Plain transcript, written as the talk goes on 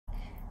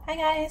Hi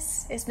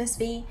guys, it's Miss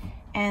V,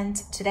 and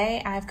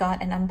today I've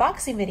got an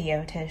unboxing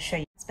video to show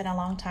you. It's been a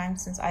long time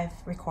since I've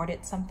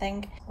recorded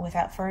something.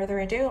 Without further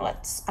ado,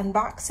 let's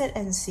unbox it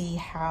and see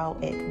how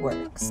it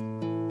works.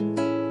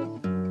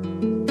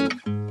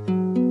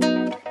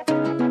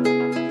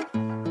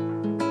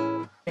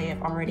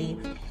 I've already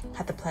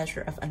had the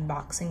pleasure of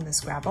unboxing the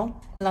Scrabble.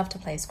 I love to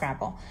play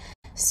Scrabble.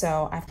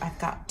 So I've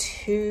got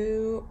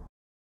two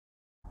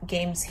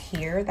games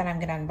here that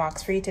I'm gonna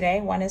unbox for you today.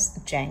 One is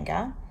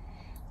Jenga,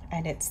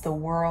 and it's the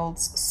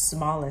world's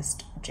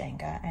smallest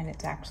Jenga, and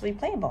it's actually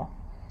playable.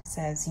 It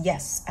says,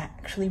 yes,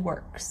 actually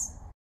works.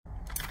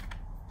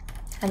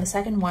 And the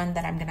second one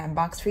that I'm gonna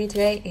unbox for you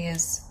today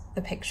is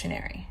the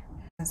Pictionary.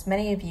 As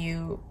many of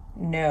you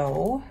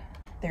know,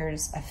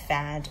 there's a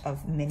fad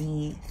of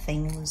mini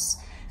things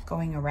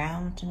going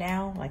around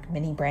now, like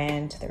mini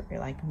brand, they're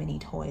like mini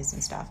toys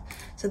and stuff.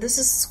 So this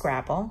is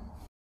Scrabble.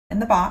 In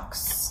the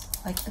box,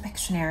 like the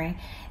Pictionary,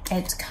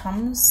 it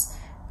comes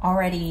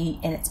already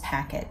in its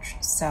package.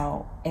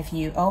 So if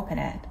you open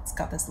it, it's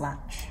got this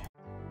latch.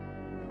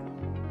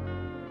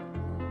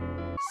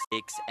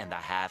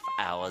 6.5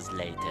 hours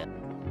later.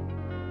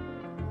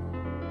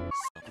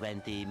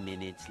 20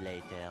 minutes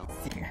later.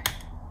 Here,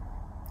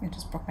 I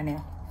just broke my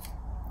nail.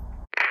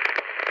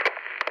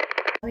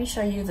 Let me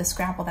show you the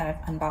Scrabble that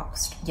I've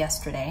unboxed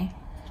yesterday.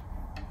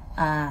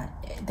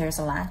 There's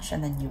a latch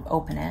and then you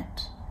open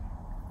it.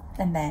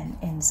 And then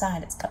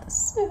inside it's got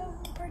this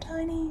super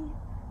tiny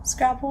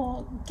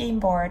Scrabble game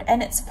board.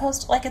 And it's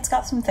supposed to, like, it's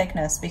got some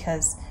thickness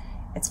because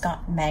it's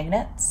got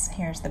magnets.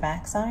 Here's the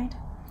back side.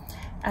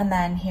 And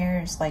then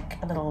here's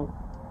like a little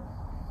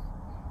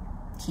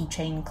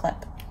keychain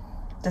clip.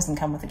 Doesn't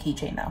come with a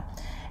keychain though.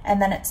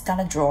 And then it's got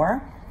a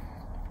drawer.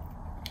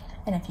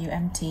 And if you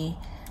empty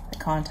the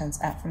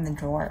contents out from the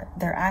drawer,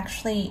 they're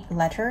actually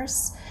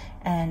letters,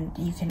 and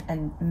you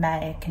can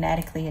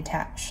magnetically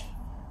attach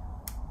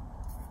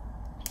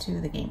to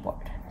the game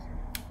board.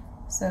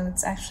 So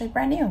it's actually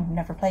brand new.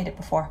 Never played it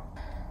before.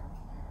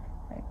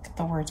 Like,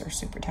 the words are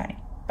super tiny,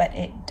 but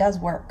it does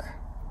work.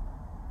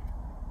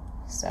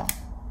 So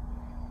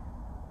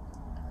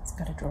it's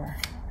got a drawer.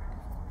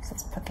 So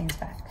let's put things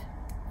back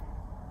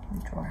in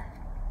the drawer.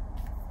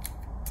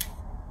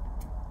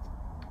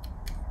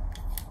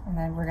 And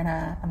then we're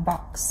gonna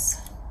unbox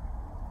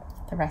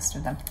the rest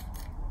of them.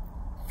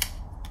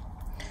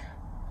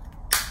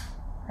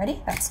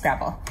 Ready? That's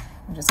Scrabble.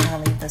 I'm just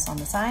gonna leave this on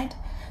the side.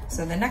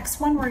 So the next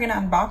one we're gonna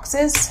unbox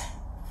is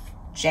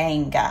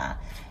Jenga.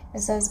 It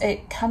says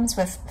it comes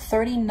with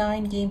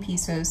 39 game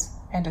pieces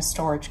and a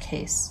storage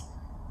case.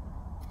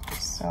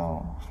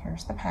 So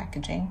here's the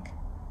packaging.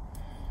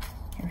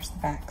 Here's the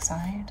back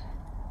side.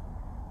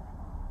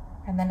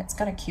 And then it's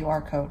got a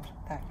QR code.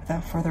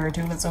 Without further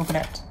ado, let's open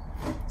it.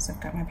 So I've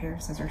got my pair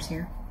of scissors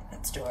here.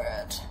 Let's do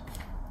it.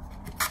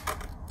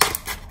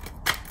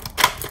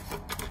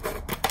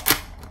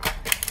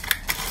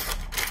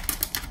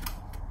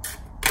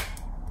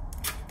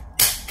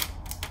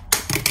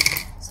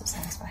 So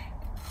satisfying.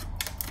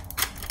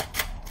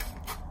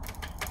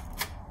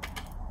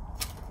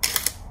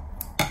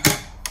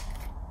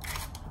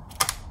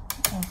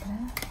 Open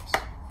it.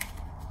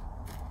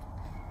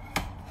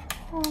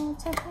 Oh,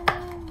 it's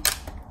open.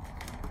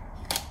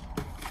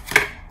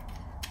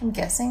 I'm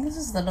guessing this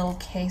is the little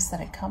case that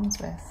it comes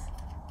with.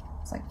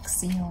 It's like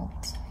sealed.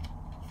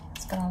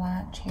 It's got a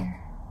latch here.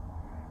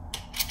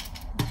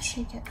 Let's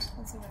shake it.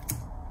 Let's see what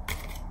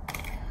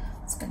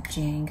it's got.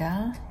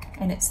 Jenga,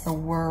 and it's the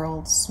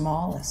world's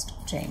smallest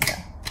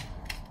Jenga.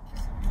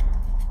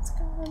 It's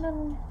got a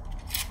little.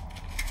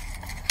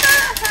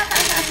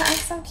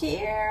 So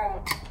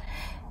cute.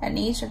 And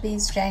each of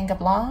these Jenga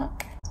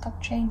block, it's got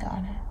Jenga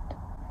on it.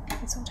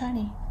 It's so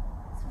tiny.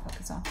 Let's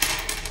focus on.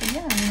 But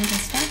yeah, I mean, you can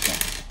stack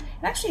it.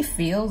 It actually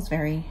feels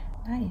very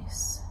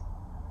nice.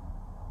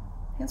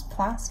 It feels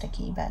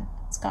plasticky, but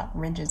it's got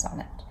ridges on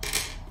it.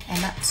 And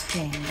that's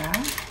Jenga.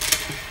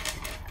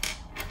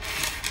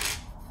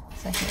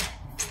 So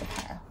here's the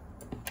pile.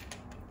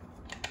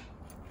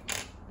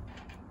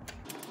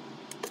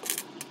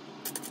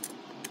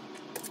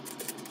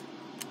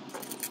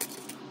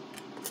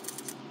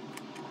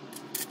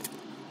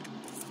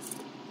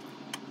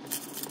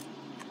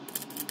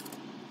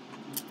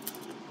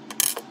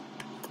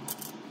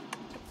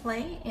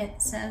 Play,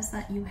 it says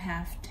that you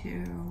have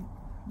to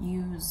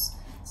use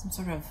some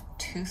sort of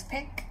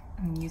toothpick.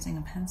 I'm using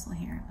a pencil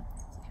here.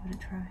 Let's give it a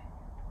try.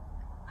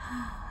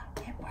 Ah,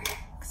 it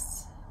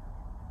works.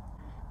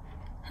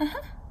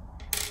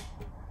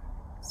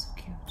 So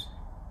cute.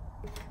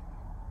 Let's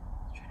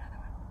try another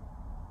one.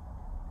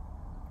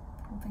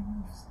 The whole thing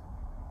moves.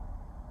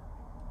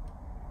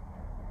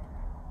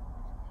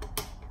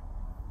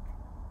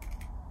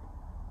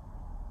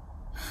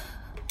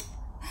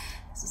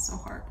 This is so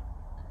hard.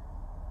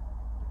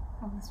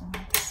 Oh, this one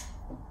works.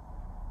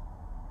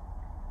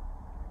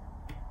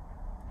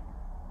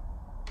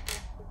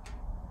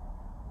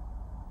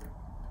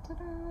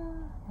 Ta-da!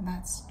 And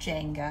that's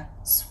Jenga.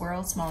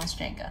 World's smallest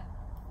Jenga.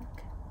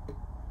 Look.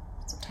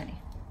 So tiny.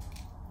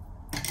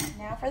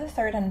 Now for the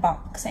third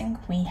unboxing,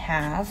 we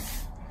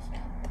have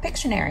the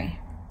Pictionary.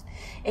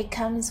 It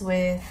comes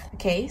with a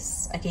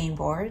case, a game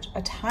board,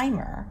 a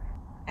timer,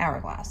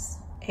 hourglass.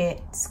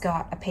 It's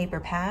got a paper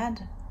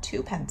pad,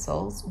 2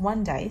 pencils,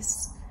 1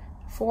 dice,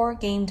 4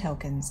 game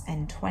tokens,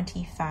 and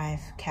 25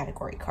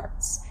 category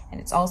cards. And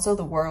it's also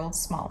the world's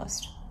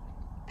smallest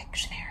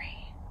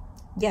Pictionary.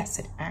 Yes,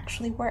 it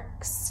actually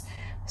works.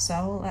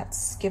 So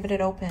let's give it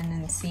an open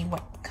and see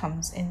what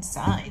comes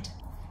inside.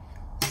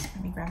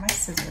 Let me grab my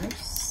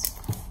scissors.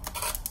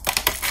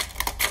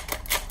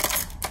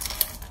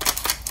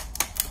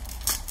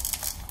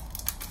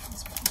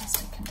 These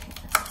plastic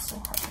containers are so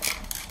hard to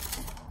open.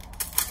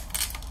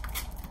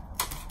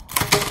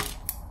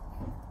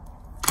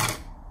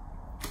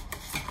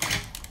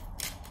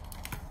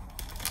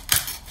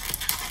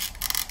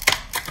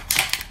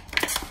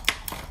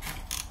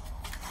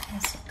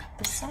 Let's look at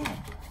the side.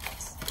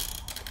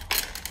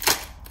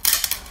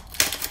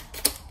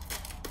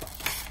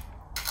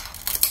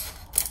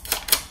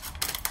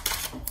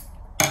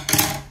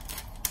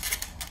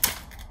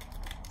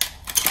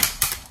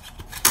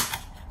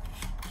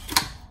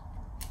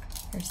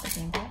 Here's the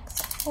game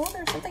box. Oh,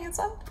 there's something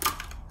inside.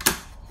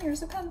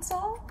 Here's a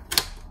pencil.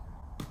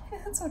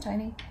 It's so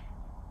tiny.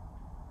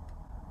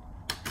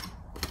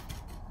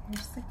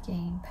 Here's the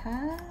game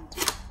pad.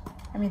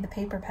 I mean the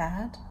paper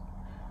pad.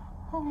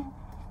 Oh.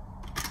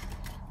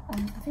 I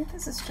think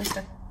this is just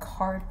a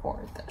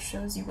cardboard that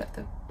shows you what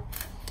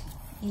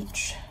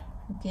each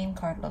game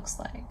card looks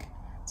like.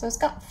 So it's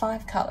got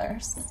 5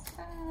 colors.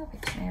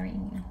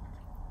 Pictionary.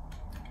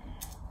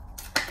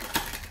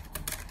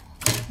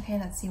 Okay,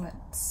 let's see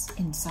what's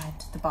inside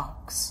the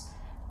box.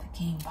 The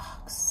game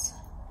box.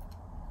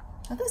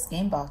 Now this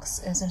game box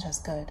isn't as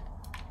good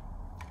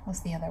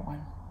as the other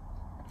one.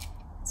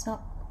 It's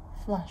not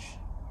flush.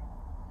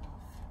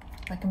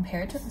 But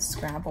compared to the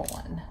Scrabble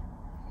one,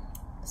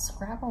 the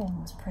Scrabble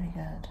one was pretty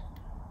good.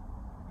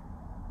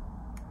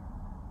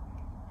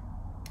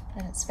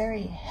 And it's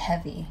very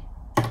heavy.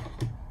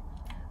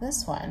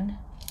 This one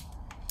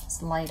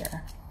is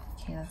lighter.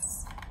 Okay,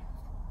 let's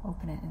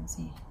open it and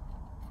see.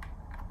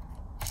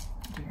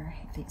 Dear, I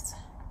hate these.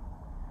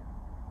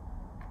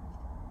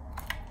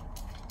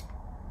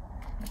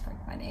 I break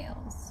my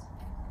nails.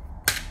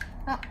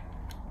 Oh.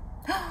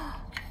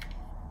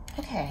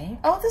 Okay.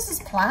 Oh, this is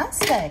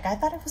plastic. I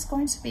thought it was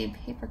going to be a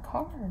paper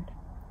card.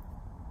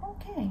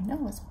 Okay,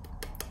 no, it's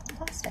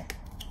plastic.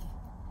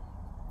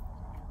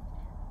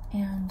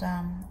 And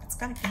it's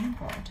got a game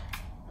board.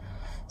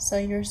 So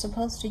you're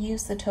supposed to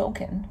use the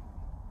token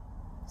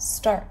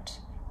start,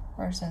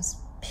 where it says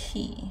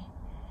P.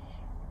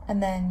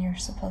 And then you're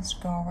supposed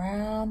to go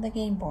around the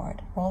game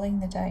board, rolling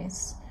the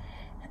dice.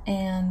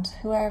 And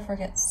whoever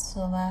gets to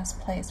the last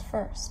place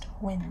first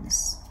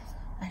wins.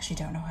 I actually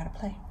don't know how to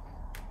play.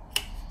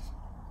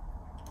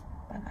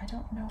 But I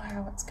don't know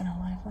how it's gonna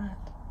lie flat.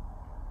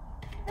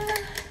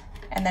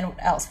 And then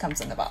what else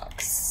comes in the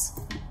box?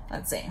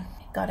 Let's see.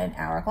 Got an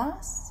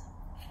hourglass.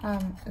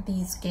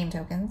 These game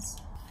tokens.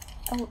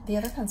 Oh, the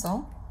other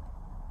pencil.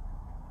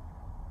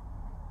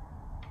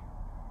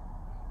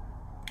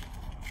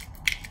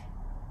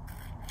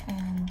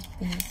 And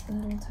these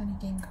little tiny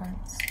game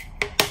cards.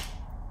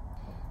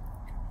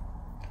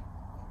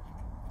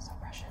 So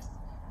precious.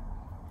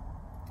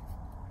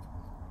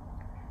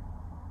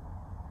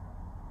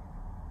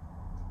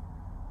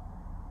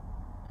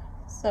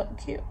 So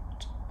cute.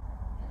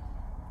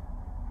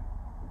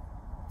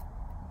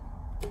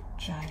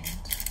 Giant.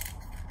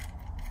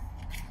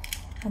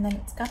 And then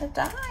it's got a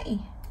die.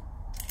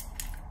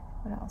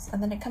 What else?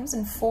 And then it comes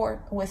in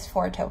with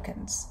 4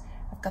 tokens.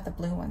 I've got the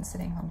blue one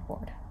sitting on the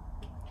board.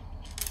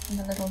 And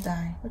the little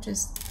die, which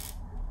is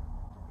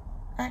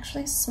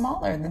actually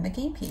smaller than the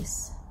game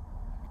piece.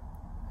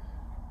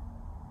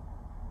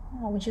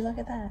 Oh, would you look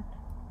at that?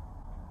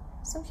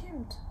 So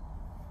cute.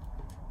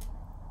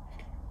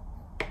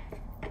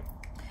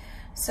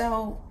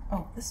 So,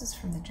 oh, this is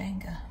from the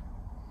Jenga.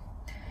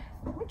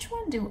 Which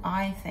one do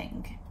I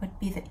think would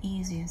be the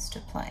easiest to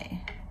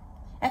play?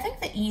 I think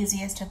the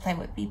easiest to play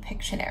would be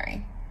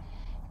Pictionary,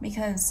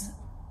 because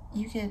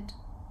you could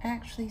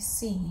actually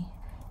see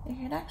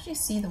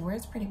the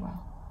words pretty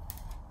well.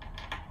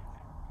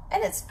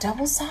 And it's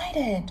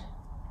double-sided.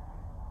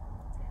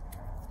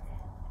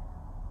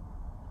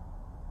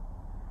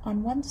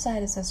 On one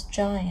side it says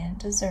giant,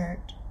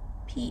 dessert,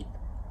 peep,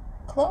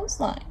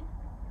 clothesline,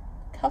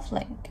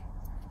 cufflink.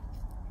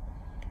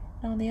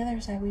 And on the other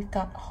side we've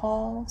got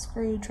hall,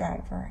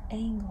 screwdriver,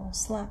 angle,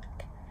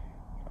 slack,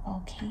 and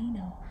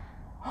volcano.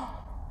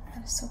 Oh,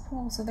 that is so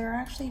cool. So there are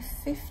actually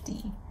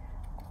 50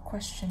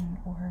 question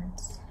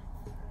words.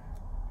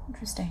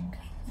 Interesting.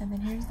 And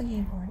then here's the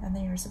game board, and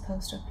then you're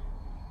supposed to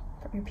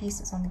put your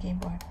pieces on the game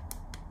board.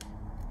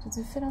 Does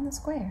it fit on the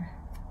square?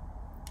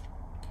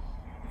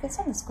 It fits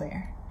on the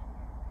square.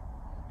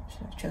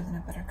 Should have chosen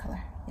a better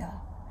color.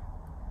 Yellow.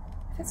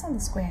 It fits on the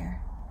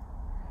square.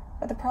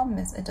 But the problem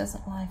is it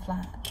doesn't lie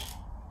flat.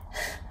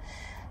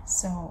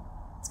 So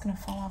it's gonna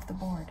fall off the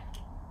board.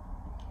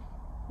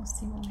 We'll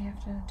see what we have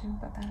to do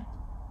about that.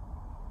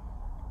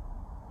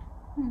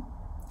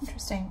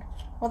 Interesting.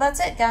 Well, that's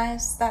it,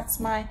 guys. That's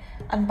my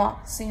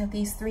unboxing of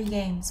these 3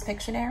 games,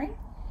 Pictionary,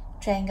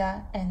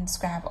 Jenga, and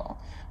Scrabble.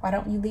 Why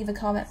don't you leave a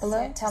comment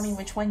below? Tell me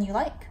which one you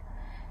like.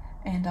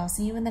 And I'll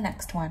see you in the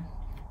next one.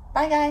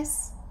 Bye,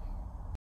 guys.